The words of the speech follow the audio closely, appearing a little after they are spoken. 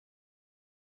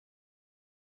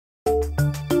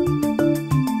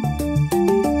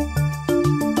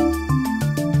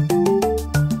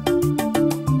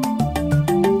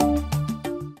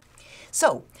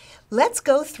let's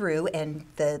go through and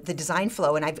the design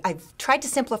flow, and I've tried to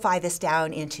simplify this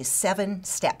down into 7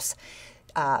 steps.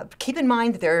 Keep in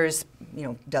mind that there's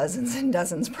dozens and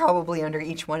dozens probably under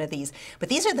each one of these, but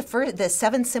these are the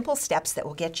 7 simple steps that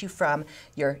will get you from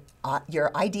your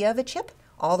idea of a chip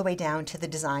all the way down to the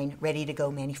design, ready to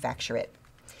go manufacture it.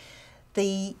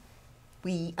 And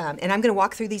I'm going to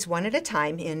walk through these one at a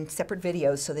time in separate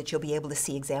videos so that you'll be able to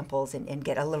see examples and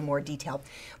get a little more detail.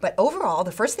 But overall,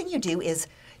 the first thing you do is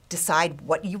decide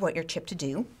what you want your chip to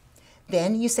do.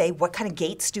 Then you say, what kind of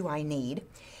gates do I need?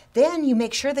 Then you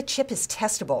make sure the chip is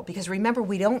testable, because remember,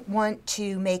 we don't want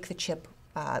to make the chip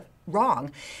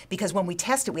wrong, because when we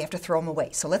test it, we have to throw them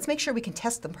away. So let's make sure we can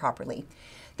test them properly.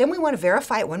 Then we want to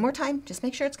verify it one more time, just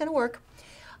make sure it's going to work.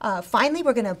 Finally,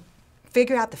 we're going to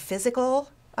figure out the physical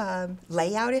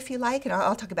layout, if you like, and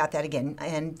I'll talk about that again.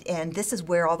 And this is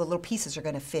where all the little pieces are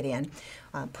going to fit in,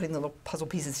 putting the little puzzle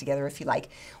pieces together, if you like.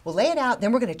 We'll lay it out,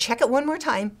 then we're going to check it one more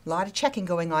time, a lot of checking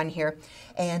going on here,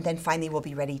 and then finally we'll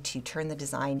be ready to turn the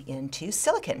design into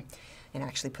silicon and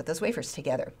actually put those wafers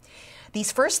together.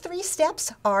 These first 3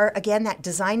 steps are, again, that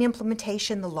design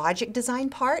implementation, the logic design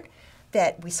part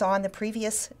that we saw in the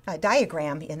previous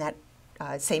diagram in that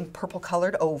same purple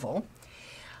colored oval.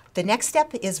 The next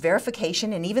step is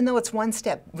verification, and even though it's one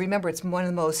step, remember it's one of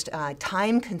the most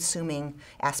time-consuming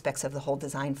aspects of the whole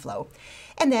design flow.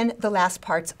 And then the last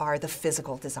parts are the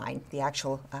physical design, the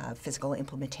actual physical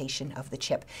implementation of the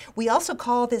chip. We also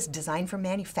call this design for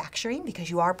manufacturing, because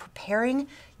you are preparing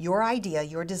your idea,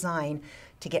 your design,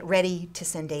 to get ready to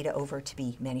send data over to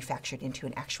be manufactured into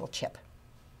an actual chip.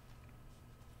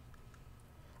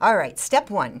 All right, step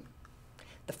 1.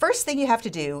 The first thing you have to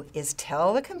do is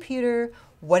tell the computer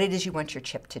what it is you want your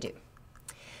chip to do.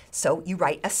 So you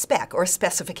write a spec, or a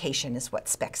specification is what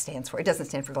spec stands for. It doesn't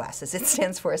stand for glasses, it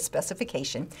stands for a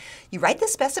specification. You write the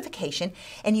specification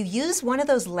and you use one of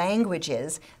those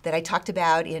languages that I talked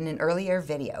about in an earlier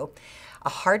video, a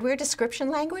hardware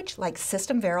description language like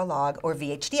System Verilog or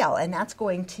VHDL, and that's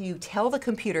going to tell the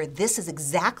computer this is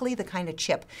exactly the kind of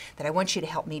chip that I want you to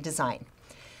help me design.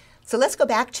 So let's go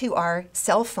back to our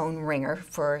cell phone ringer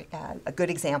for a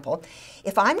good example.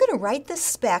 If I'm going to write the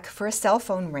spec for a cell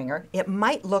phone ringer, it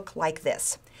might look like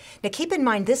this. Now keep in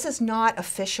mind, this is not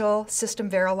official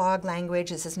System Verilog language.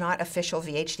 This is not official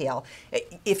VHDL.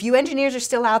 If you engineers are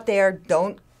still out there,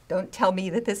 don't tell me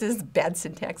that this is bad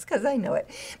syntax, because I know it.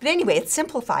 But anyway, it's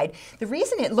simplified. The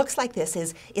reason it looks like this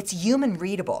is it's human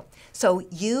readable. So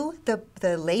you, the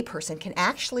layperson, can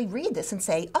actually read this and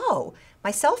say, oh, my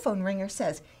cell phone ringer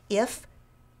says, if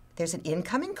there's an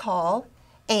incoming call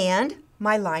and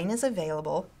my line is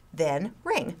available, then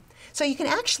ring. So you can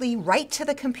actually write to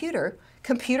the computer,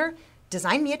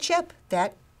 design me a chip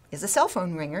that is a cell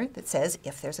phone ringer that says,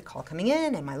 if there's a call coming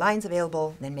in and my line's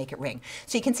available, then make it ring.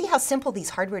 So you can see how simple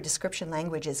these hardware description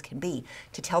languages can be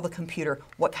to tell the computer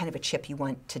what kind of a chip you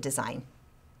want to design.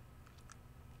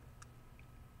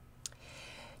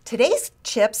 Today's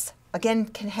chips, again,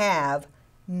 can have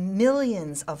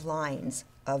millions of lines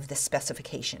of the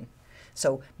specification.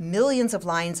 So millions of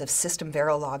lines of System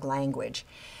Verilog language.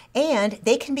 And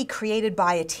they can be created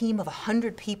by a team of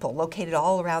 100 people located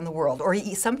all around the world, or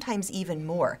sometimes even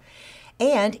more.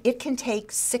 And it can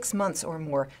take 6 months or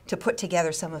more to put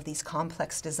together some of these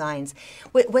complex designs.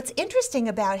 What's interesting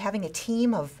about having a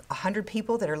team of 100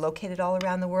 people that are located all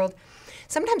around the world,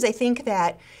 sometimes I think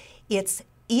that it's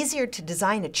easier to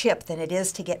design a chip than it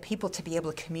is to get people to be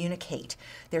able to communicate.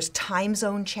 There's time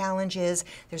zone challenges,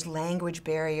 there's language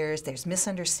barriers, there's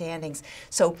misunderstandings.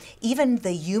 So even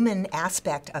the human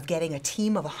aspect of getting a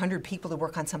team of 100 people to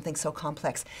work on something so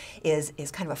complex is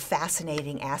kind of a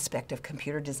fascinating aspect of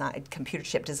computer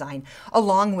chip design,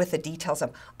 along with the details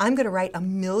of, I'm going to write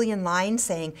 1,000,000 lines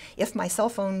saying, if my cell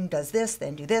phone does this,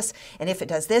 then do this, and if it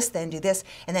does this, then do this,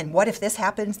 and then what if this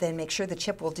happens, then make sure the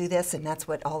chip will do this, and that's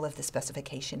what all of the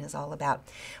specifications is all about.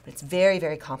 But it's very,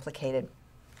 very complicated.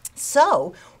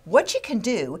 So what you can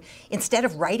do, instead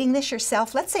of writing this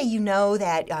yourself, let's say you know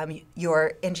that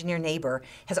your engineer neighbor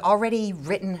has already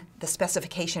written the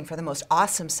specification for the most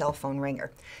awesome cell phone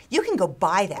ringer. You can go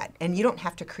buy that, and you don't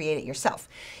have to create it yourself.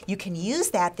 You can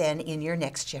use that then in your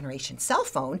next generation cell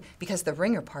phone, because the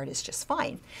ringer part is just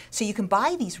fine. So you can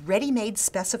buy these ready-made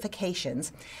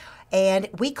specifications. And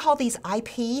we call these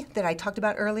IP that I talked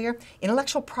about earlier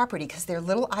intellectual property, because they're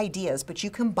little ideas, but you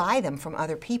can buy them from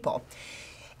other people.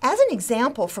 As an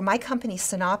example, for my company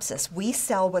Synopsys, we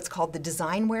sell what's called the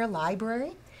Designware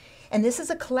Library. And this is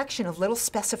a collection of little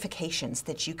specifications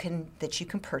that you can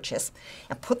purchase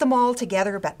and put them all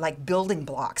together like building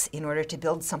blocks in order to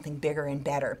build something bigger and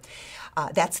better.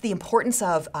 That's the importance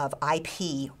of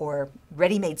IP or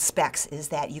ready-made specs, is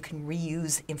that you can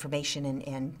reuse information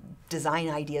and design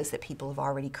ideas that people have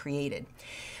already created.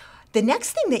 The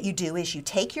next thing that you do is you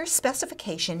take your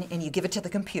specification and you give it to the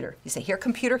computer. You say, here,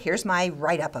 computer, here's my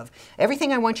write-up of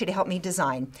everything I want you to help me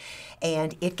design.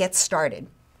 And it gets started.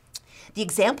 The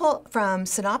example from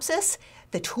Synopsys,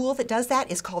 the tool that does that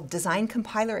is called Design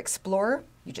Compiler Explorer.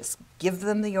 You just give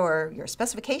them your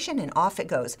specification and off it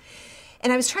goes.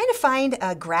 And I was trying to find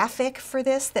a graphic for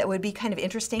this that would be kind of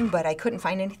interesting, but I couldn't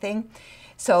find anything.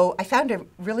 So I found a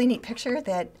really neat picture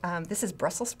that this is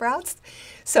Brussels sprouts.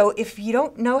 So if you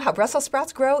don't know how Brussels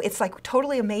sprouts grow, it's like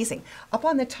totally amazing. Up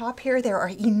on the top here, there are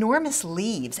enormous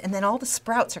leaves, and then all the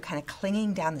sprouts are kind of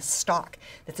clinging down the stalk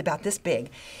that's about this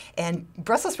big. And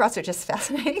Brussels sprouts are just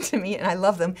fascinating to me, and I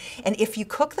love them. And if you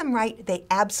cook them right, they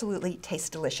absolutely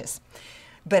taste delicious.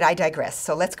 But I digress.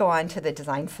 So let's go on to the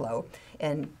design flow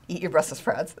and eat your Brussels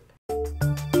sprouts.